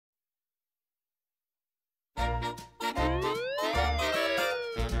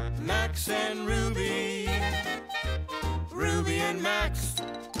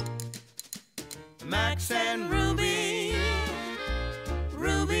Max and Ruby.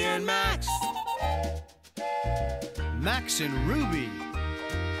 Ruby and Max. Max and Ruby.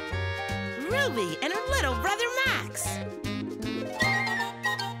 Ruby and her little brother Max.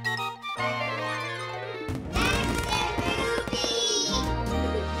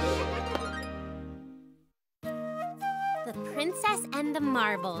 The Princess and the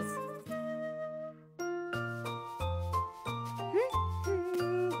Marbles.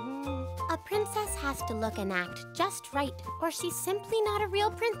 A princess has to look and act just right, or she's simply not a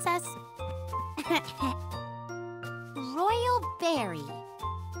real princess. Royal Berry.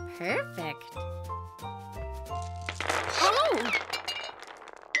 Perfect. Oh!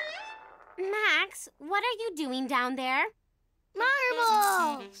 Max, what are you doing down there?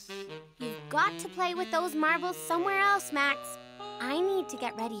 Marbles! You've got to play with those marbles somewhere else, Max. I need to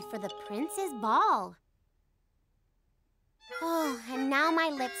get ready for the prince's ball. Oh, and now my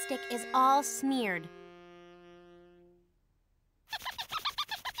lipstick is all smeared.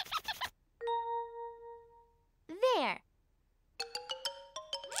 There.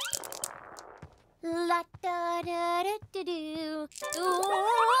 La da da da da do.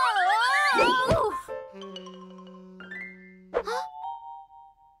 Huh?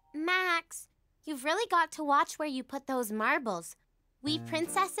 Max, you've really got to watch where you put those marbles. We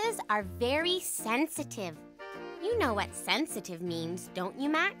princesses are very sensitive. You know what sensitive means, don't you,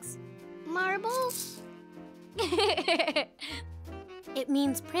 Max? Marbles? It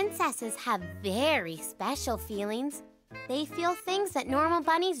means princesses have very special feelings. They feel things that normal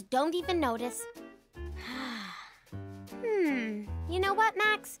bunnies don't even notice. You know what,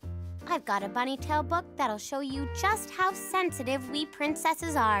 Max? I've got a bunny tale book that'll show you just how sensitive we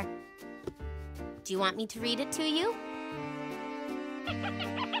princesses are. Do you want me to read it to you?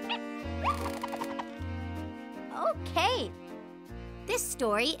 Okay. This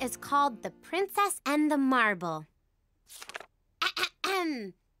story is called The Princess and the Marble.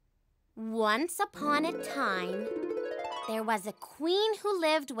 Once upon a time, there was a queen who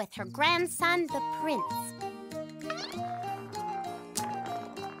lived with her grandson, the prince.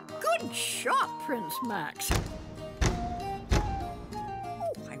 Good shot, Prince Max.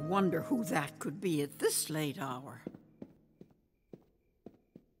 Oh, I wonder who that could be at this late hour.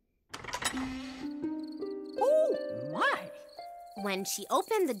 Oh, my! When she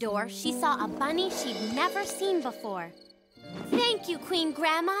opened the door, she saw a bunny she'd never seen before. Thank you, Queen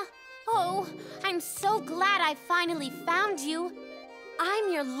Grandma. Oh, I'm so glad I finally found you. I'm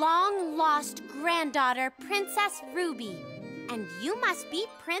your long-lost granddaughter, Princess Ruby. And you must be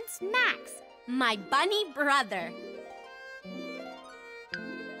Prince Max, my bunny brother.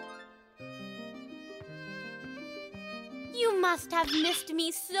 You must have missed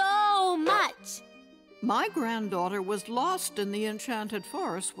me so much. My granddaughter was lost in the enchanted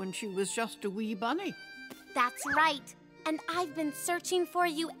forest when she was just a wee bunny. That's right. And I've been searching for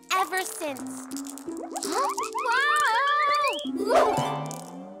you ever since. Whoa!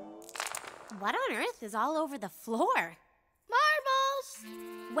 What on earth is all over the floor? Marbles!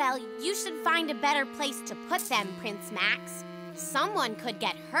 Well, you should find a better place to put them, Prince Max. Someone could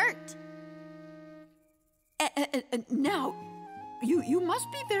get hurt. Now, you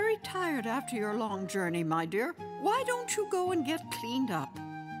must be very tired after your long journey, my dear. Why don't you go and get cleaned up?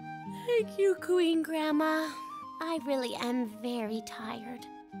 Thank you, Queen Grandma. I really am very tired.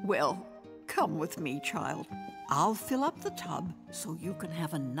 Well, come with me, child. I'll fill up the tub so you can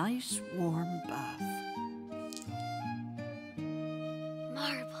have a nice warm bath.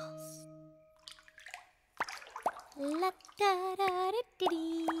 Marbles.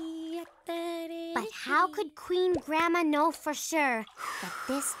 But how could Queen Grandma know for sure that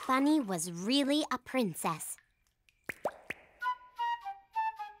this bunny was really a princess?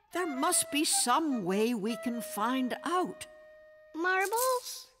 There must be some way we can find out.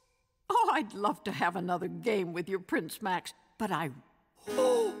 Marbles? Oh, I'd love to have another game with your Prince Max, but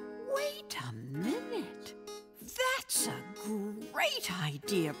Oh, wait a minute. That's a great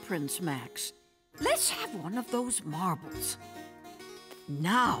idea, Prince Max. Let's have one of those marbles.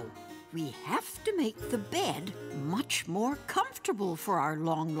 Now, we have to make the bed much more comfortable for our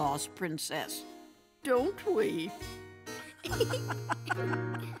long-lost princess, don't we?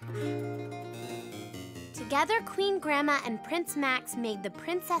 Together, Queen Grandma and Prince Max made the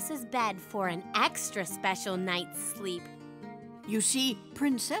princess's bed for an extra special night's sleep. You see,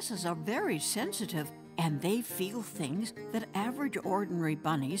 princesses are very sensitive, and they feel things that average ordinary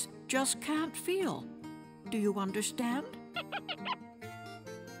bunnies just can't feel. Do you understand?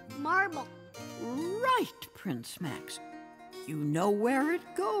 Marble. Right, Prince Max. You know where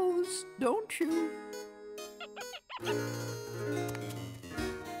it goes, don't you?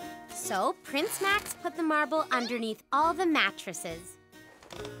 So Prince Max put the marble underneath all the mattresses.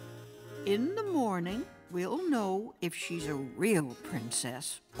 In the morning, we'll know if she's a real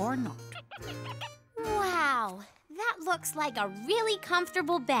princess or not. Wow, that looks like a really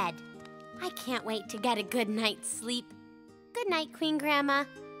comfortable bed. I can't wait to get a good night's sleep. Good night, Queen Grandma.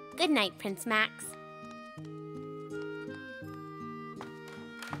 Good night, Prince Max.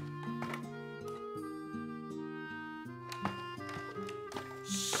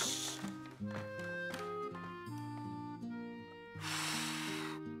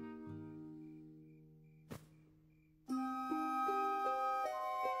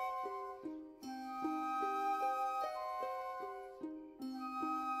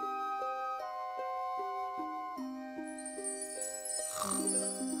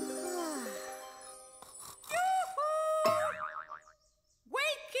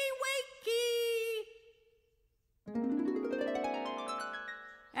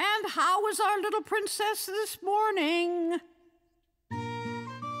 How was our little princess this morning?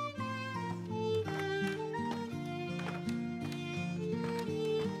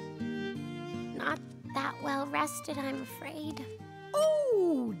 Not that well rested, I'm afraid.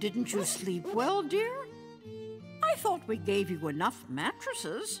 Oh, didn't you sleep well, dear? I thought we gave you enough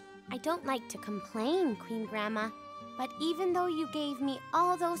mattresses. I don't like to complain, Queen Grandma, but even though you gave me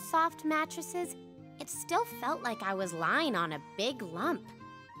all those soft mattresses, it still felt like I was lying on a big lump.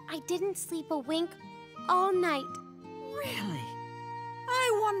 I didn't sleep a wink all night. Really?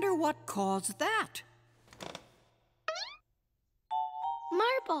 I wonder what caused that.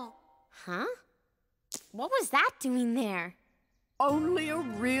 Marble. Huh? What was that doing there? Only a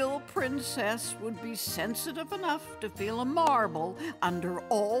real princess would be sensitive enough to feel a marble under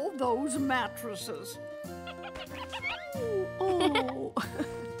all those mattresses. Oh.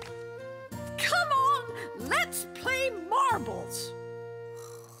 Come on, let's play marbles.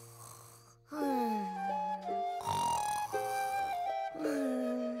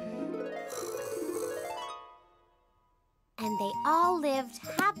 And they all lived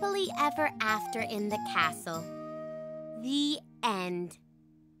happily ever after in the castle. The end.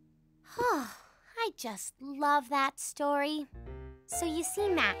 I just love that story. So you see,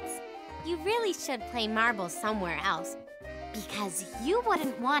 Max, you really should play marbles somewhere else, because you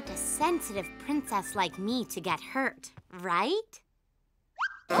wouldn't want a sensitive princess like me to get hurt, right?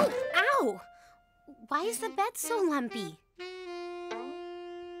 Oh, ow! Why is the bed so lumpy?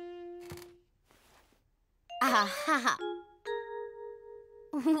 Aha!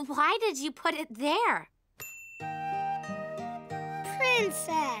 Why did you put it there?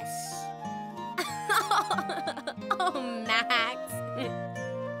 Princess. Oh, Max.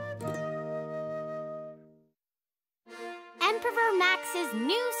 Emperor Max's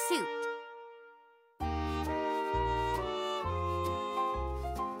new suit.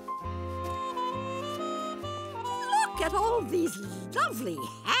 Look at all these lovely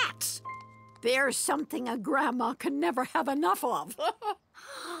hats. There's something a grandma can never have enough of.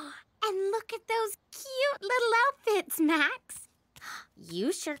 And look at those cute little outfits, Max.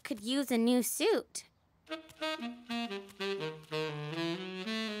 You sure could use a new suit.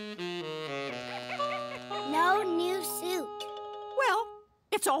 No new suit. Well,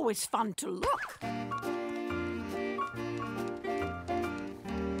 it's always fun to look.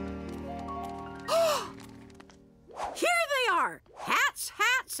 Here they are. Hats,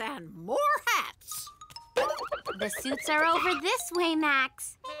 hats, and more hats. The suits are over this way,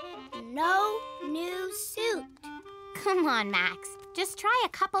 Max. No new suit. Come on, Max. Just try a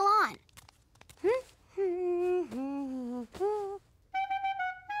couple on.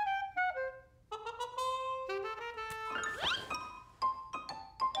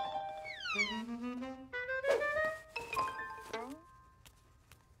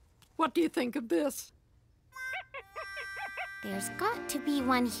 What do you think of this? There's got to be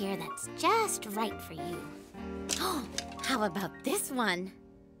one here that's just right for you. Oh, how about this one?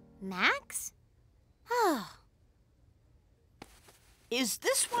 Max? Oh. Is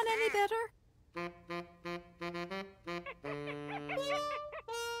this one any better?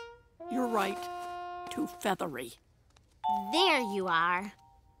 You're right. Too feathery. There you are.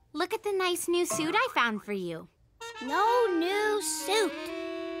 Look at the nice new suit I found for you. No new suit.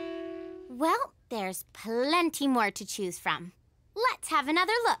 Well, there's plenty more to choose from. Let's have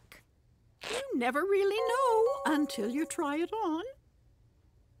another look. You never really know until you try it on.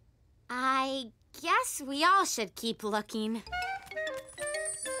 I guess we all should keep looking.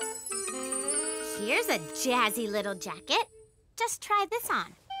 Here's a jazzy little jacket. Just try this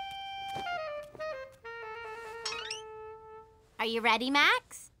on. Are you ready,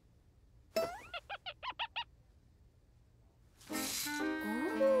 Max?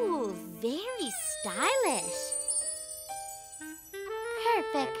 Ooh,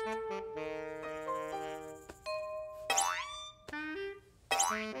 perfect.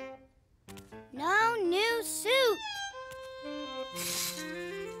 No new suit.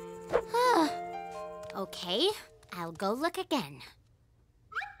 Okay, I'll go look again.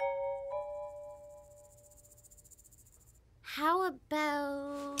 How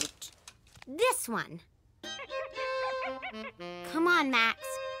about this one? Come on, Max.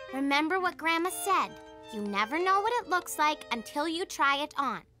 Remember what Grandma said. You never know what it looks like until you try it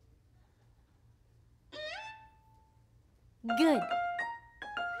on. Good.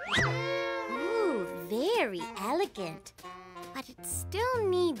 Ooh, very elegant. But it still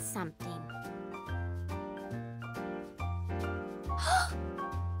needs something.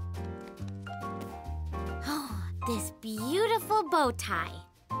 Oh, this beautiful bow tie.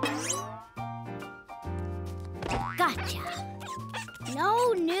 Gotcha.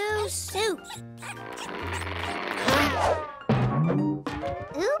 No new suit.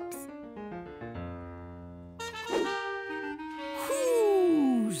 Oops.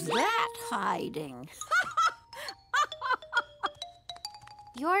 Who's that hiding?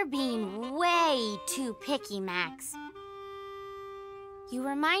 You're being way too picky, Max. You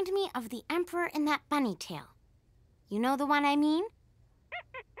remind me of the Emperor in that bunny tale. You know the one I mean?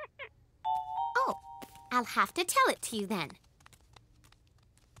 Oh, I'll have to tell it to you then.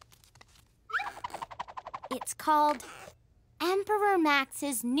 It's called Emperor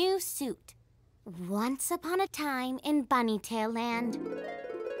Max's New Suit. Once upon a time in Bunnytail Land,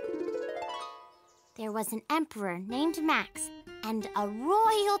 there was an emperor named Max and a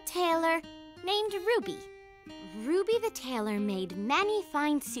royal tailor named Ruby. Ruby the tailor made many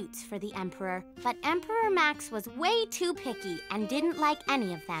fine suits for the emperor, but Emperor Max was way too picky and didn't like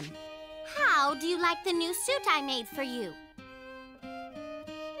any of them. How do you like the new suit I made for you?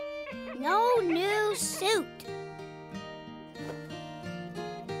 No new suit.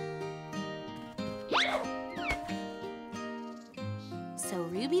 So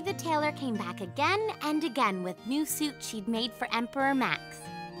Ruby the tailor came back again and again with new suits she'd made for Emperor Max.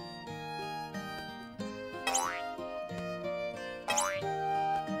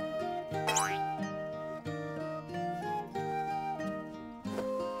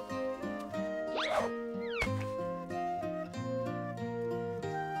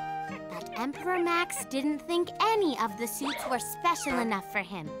 But Emperor Max didn't think any of the suits were special enough for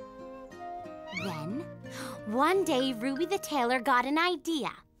him. Then, one day, Ruby the tailor got an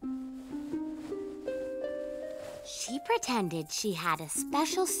idea. She pretended she had a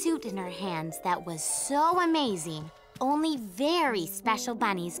special suit in her hands that was so amazing, only very special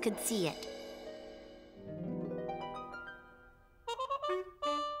bunnies could see it.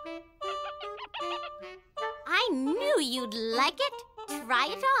 I knew you'd like it. Try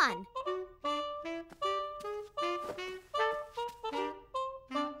it on.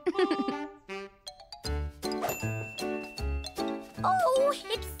 Oh,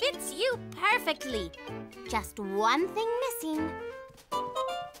 it fits you perfectly. Just one thing missing.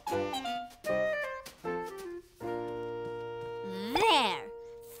 There,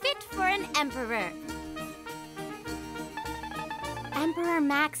 fit for an emperor. Emperor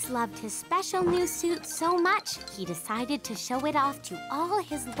Max loved his special new suit so much, he decided to show it off to all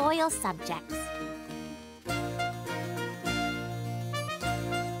his loyal subjects.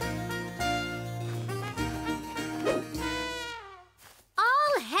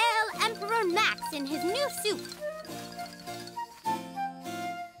 All hail Emperor Max in his new suit.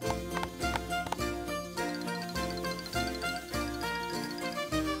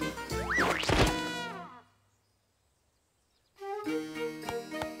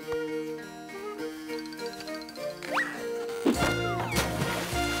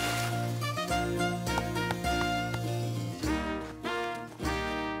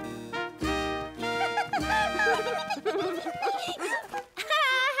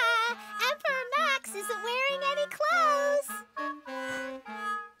 Emperor Max isn't wearing any clothes.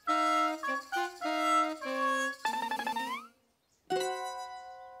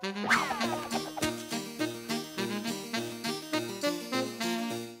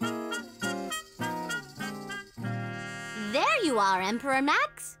 There you are, Emperor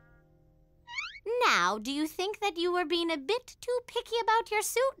Max. Now, do you think that you were being a bit too picky about your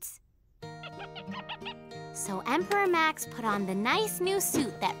suits? So Emperor Max put on the nice new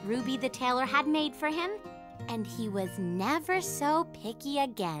suit that Ruby the tailor had made for him, and he was never so picky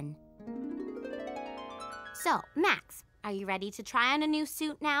again. So, Max, are you ready to try on a new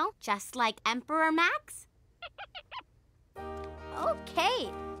suit now, just like Emperor Max?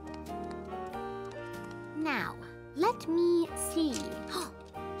 Okay. Now, let me see.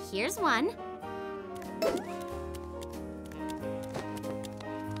 Here's one.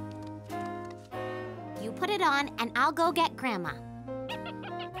 put it on, and I'll go get Grandma.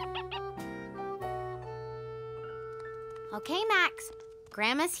 Okay, Max.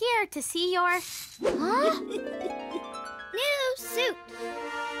 Grandma's here to see your... Huh? New suit.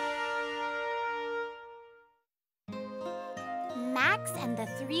 Max and the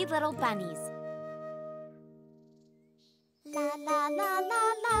Three Little Bunnies. La la la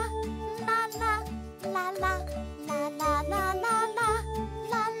la la, la la la la, la la la la la, la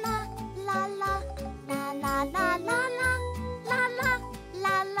la la la, la la la la la, la la la la, la la la la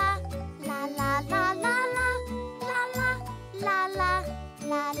la, la la la la,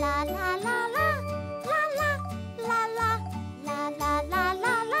 la la la la la, la la la la, la la la la la, la la la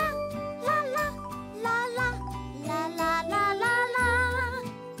la, la la la la la,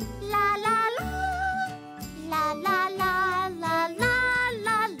 la la la, la la la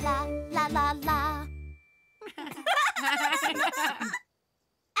la la la la la.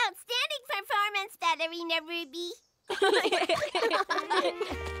 Outstanding performance, Ballerina Ruby.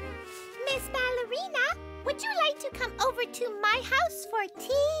 Miss Ballerina, would you like to come over to my house for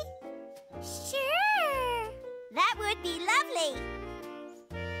tea? Sure. That would be lovely.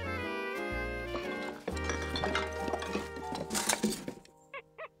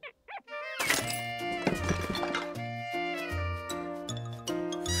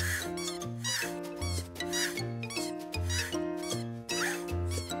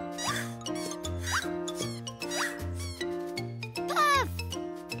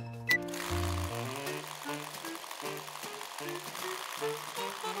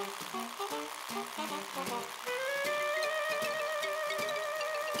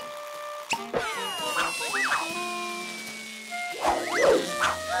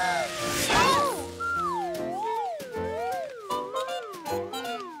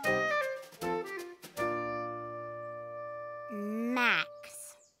 Max.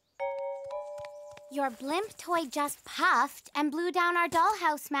 Your blimp toy just puffed and blew down our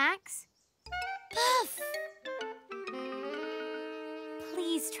dollhouse, Max. Puff!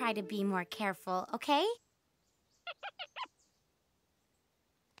 Please try to be more careful, okay?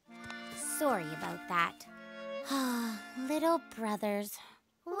 Sorry about that. Little brothers.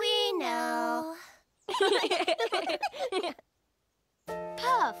 We know.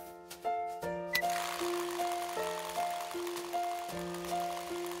 Puff!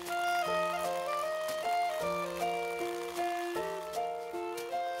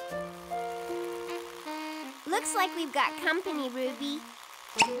 Looks like we've got company, Ruby.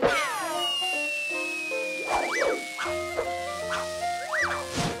 Oh,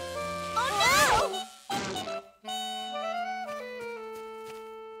 no!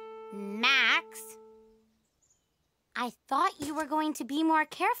 Max, I thought you were going to be more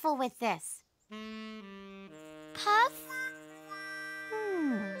careful with this. Puff?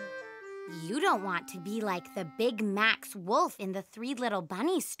 You don't want to be like the big Max Wolf in the Three Little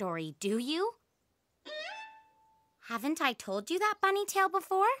Bunnies story, do you? Haven't I told you that bunny tale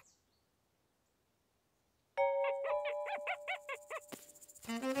before?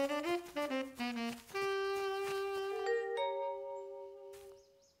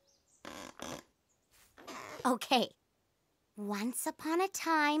 Okay. Once upon a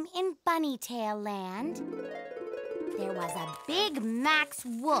time in Bunnytail Land, there was a big Max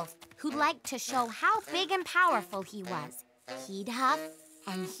Wolf who liked to show how big and powerful he was. He'd huff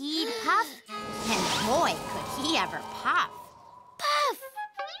and he'd puff, and boy, could he ever puff. Puff!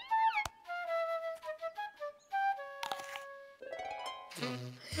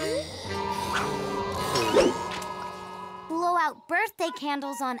 Blow out birthday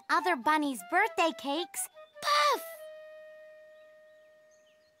candles on other bunnies' birthday cakes. Puff!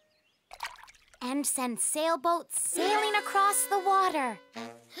 And send sailboats sailing across the water.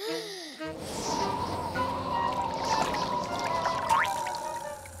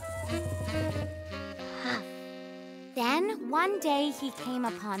 Then, one day, he came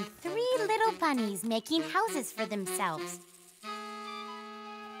upon 3 little bunnies making houses for themselves.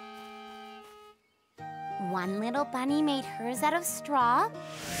 One little bunny made hers out of straw.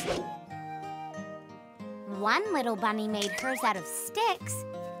 One little bunny made hers out of sticks.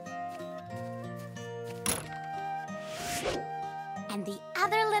 And the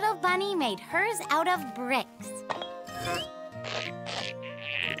other little bunny made hers out of bricks.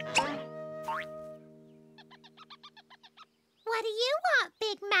 What do you want,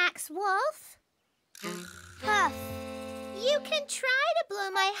 Big Max Wolf? Puff, you can try to blow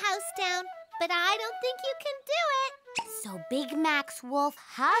my house down, but I don't think you can do it. So Big Max Wolf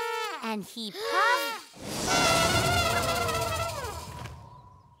huffed and he puffed.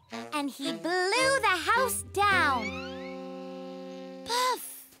 And he blew the house down.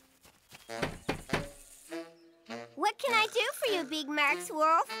 Puff! can I do for you, Big Max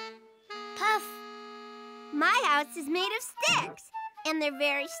Wolf? Puff, my house is made of sticks, and they're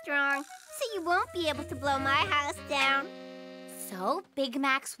very strong, so you won't be able to blow my house down. So Big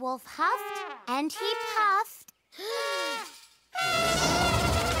Max Wolf huffed and he puffed.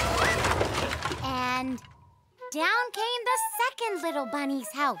 And down came the second little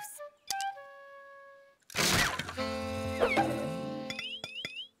bunny's house.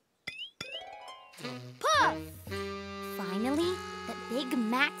 Puff! Finally, the Big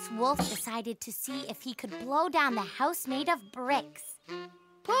Max Wolf decided to see if he could blow down the house made of bricks.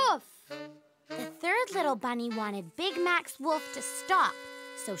 Puff! The third little bunny wanted Big Max Wolf to stop,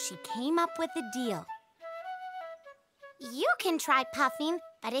 so she came up with a deal. You can try puffing,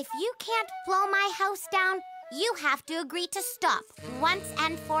 but if you can't blow my house down, you have to agree to stop once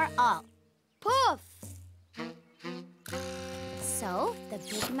and for all. Puff! So the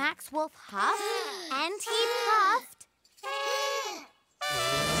Big Max Wolf huffed and he puffed.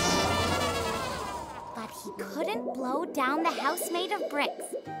 But he couldn't blow down the house made of bricks.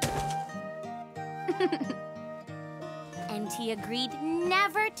 And he agreed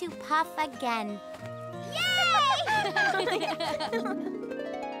never to puff again. Yay!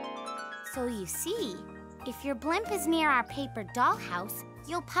 So you see, if your blimp is near our paper dollhouse,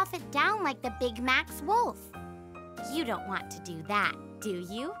 you'll puff it down like the Big Max Wolf. You don't want to do that, do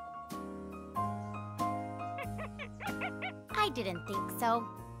you? I didn't think so.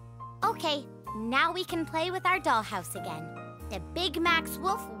 Okay, now we can play with our dollhouse again. The Big Max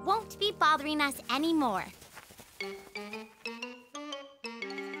Wolf won't be bothering us anymore. Okay,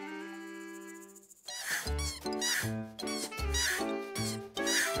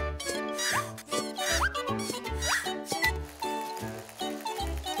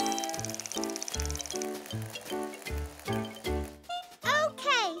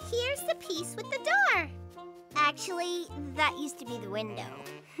 here's the piece with the door. Actually, that used to be the window.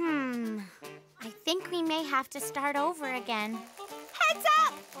 I think we may have to start over again. Heads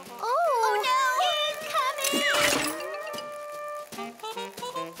up! Oh no! Incoming!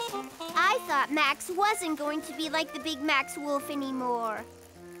 I thought Max wasn't going to be like the Big Max Wolf anymore.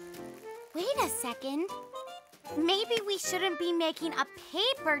 Wait a second. Maybe we shouldn't be making a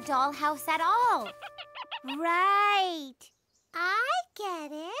paper dollhouse at all. Right. I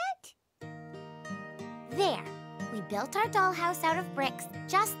get it. There. We built our dollhouse out of bricks,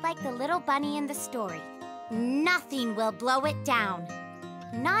 just like the little bunny in the story. Nothing will blow it down.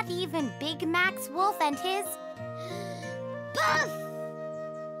 Not even Big Max Wolf and his... Puff!